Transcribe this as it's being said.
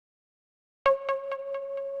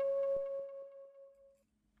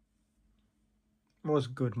What's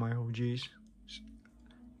good, my OGs?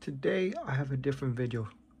 Today I have a different video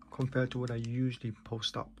compared to what I usually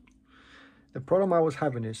post up. The problem I was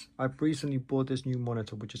having is I've recently bought this new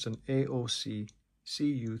monitor, which is an AOC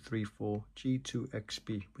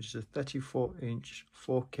CU34G2XP, which is a 34-inch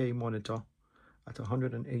 4K monitor at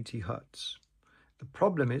 180 Hz. The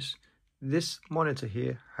problem is this monitor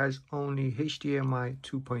here has only HDMI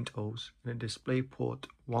 2.0s and a DisplayPort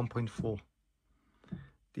 1.4.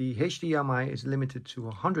 The HDMI is limited to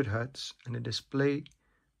 100 Hz and the display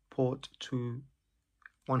port to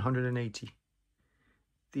 180.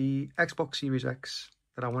 The Xbox Series X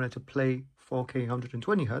that I wanted to play 4K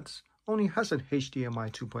 120 Hz only has an HDMI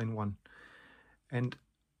 2.1, and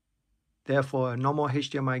therefore normal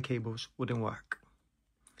HDMI cables wouldn't work.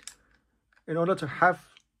 In order to have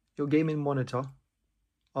your gaming monitor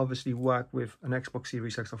obviously work with an Xbox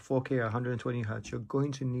Series X of 4K 120 Hz, you're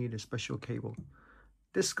going to need a special cable.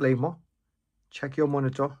 Disclaimer: check your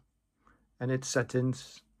monitor and its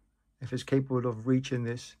settings if it's capable of reaching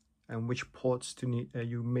this and which ports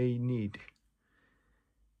you may need.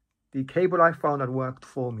 The cable I found that worked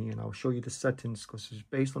for me, and I'll show you the settings because it's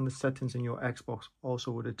based on the settings in your Xbox,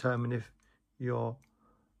 also will determine if your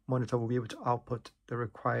monitor will be able to output the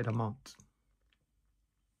required amount.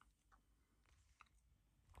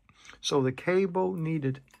 So the cable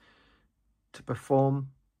needed to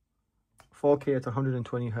perform 4K at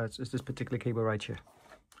 120 Hz is this particular cable right here.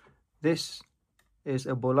 This is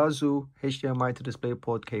a Bolazoo HDMI to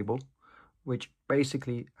DisplayPort cable, which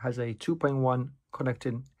basically has a 2.1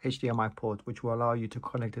 connecting HDMI port, which will allow you to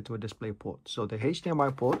connect it to a DisplayPort. So the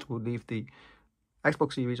HDMI port will leave the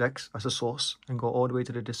Xbox Series X as a source and go all the way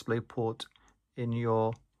to the DisplayPort in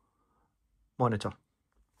your monitor.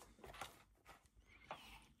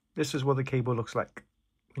 This is what the cable looks like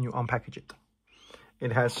when you unpackage it.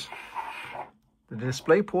 It has the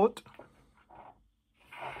DisplayPort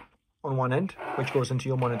on one end, which goes into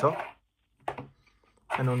your monitor,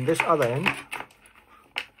 and on this other end,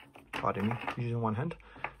 pardon me, using one hand,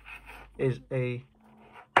 is a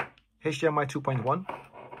HDMI 2.1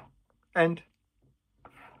 and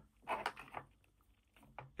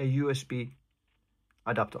a USB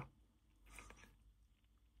adapter.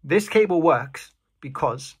 This cable works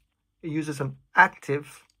because it uses an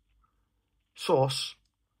active source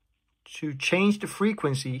to change the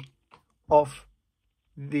frequency of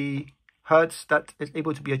the hertz that is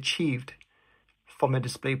able to be achieved from a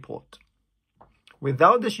display port.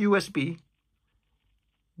 Without this USB,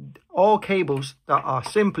 all cables that are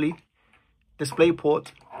simply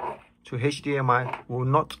DisplayPort to HDMI will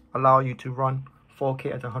not allow you to run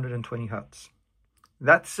 4K at 120 Hz.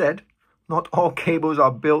 That said, not all cables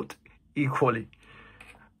are built equally.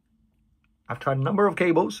 I've tried a number of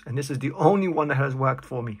cables, and this is the only one that has worked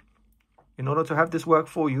for me. In order to have this work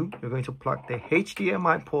for you, you're going to plug the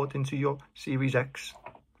HDMI port into your Series X.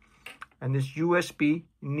 And this USB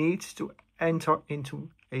needs to enter into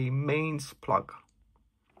a mains plug.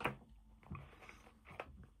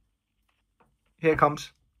 Here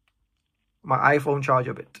comes my iPhone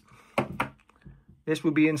charger bit. This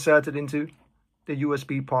will be inserted into the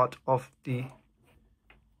USB part of the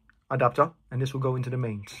adapter, and this will go into the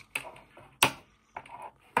mains.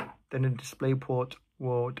 Then the display port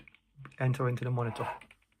would enter into the monitor.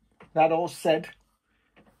 That all said,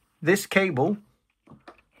 this cable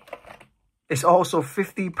is also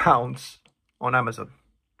 £50 on Amazon.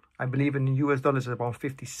 I believe in the US dollars it's about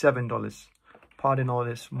 $57. Pardon all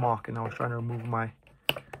this marking, I was trying to remove my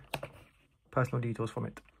personal details from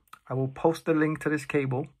it. I will post the link to this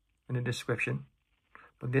cable in the description,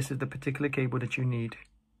 but this is the particular cable that you need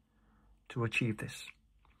to achieve this.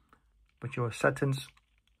 But your settings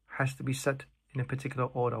has to be set in a particular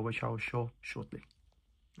order, which I will show shortly.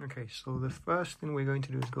 Okay, so the first thing we're going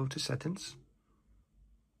to do is go to settings.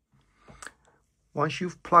 Once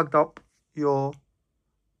you've plugged up your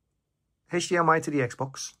HDMI to the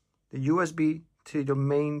Xbox, the USB to the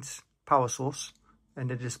mains power source, and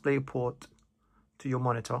the display port to your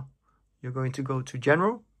monitor, you're going to go to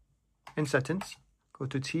General in Settings, go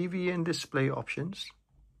to TV and Display Options.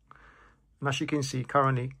 And as you can see,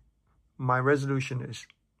 currently my resolution is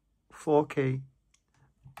 4K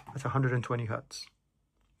at 120 Hz.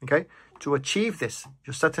 Okay, to achieve this,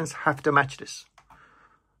 your settings have to match this.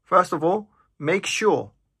 First of all, make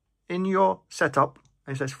sure in your setup,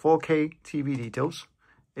 it says 4K TV details,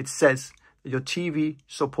 it says that your TV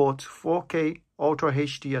supports 4K Ultra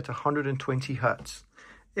HD at 120 Hz.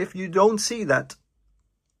 If you don't see that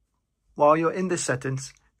while you're in the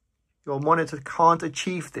settings, your monitor can't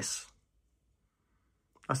achieve this.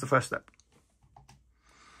 That's the first step.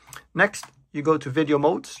 Next, you go to video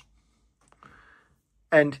modes,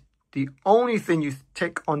 and The only thing you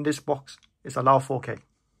tick on this box is allow 4K.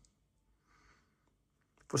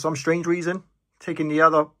 For some strange reason, taking the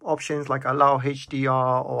other options like allow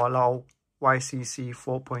HDR or allow YCC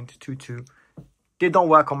 4.22 did not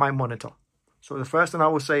work on my monitor. So the first thing I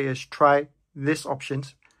will say is try this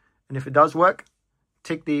options. And if it does work,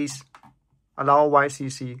 tick these, allow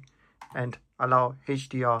YCC and allow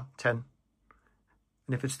HDR 10.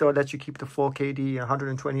 And if it still lets you keep the 4K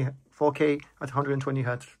 4K at 120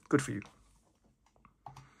 Hz, good for you.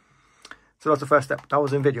 So that's the first step. That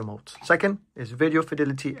was in video mode. Second is video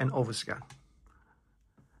fidelity and overscan.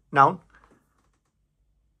 Now,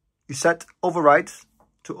 you set overrides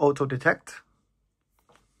to auto detect,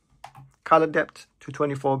 color depth to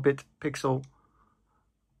 24-bit pixel,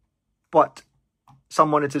 but some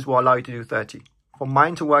monitors will allow you to do 30. For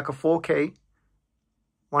mine to work at 4K,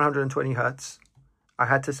 120 Hz, I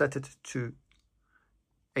had to set it to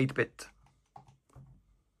 8-bit.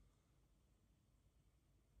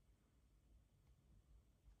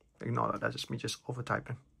 Ignore that, that's just me just over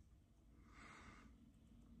typing.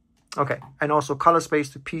 Okay, and also color space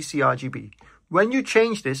to PCRGB. When you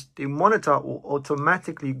change this, the monitor will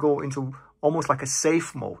automatically go into almost like a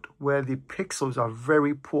safe mode where the pixels are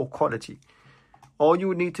very poor quality. All you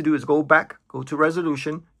would need to do is go back, go to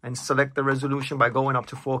resolution, and select the resolution by going up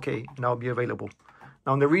to 4K, and that'll be available.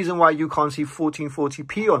 Now, the reason why you can't see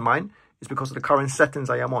 1440p on mine is because of the current settings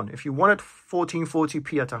I am on. If you wanted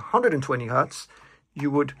 1440p at 120 Hz, you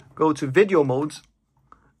would go to video modes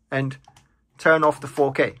and turn off the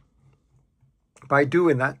 4K. By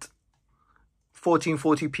doing that,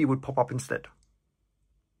 1440p would pop up instead.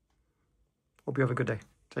 Hope you have a good day.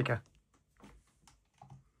 Take care.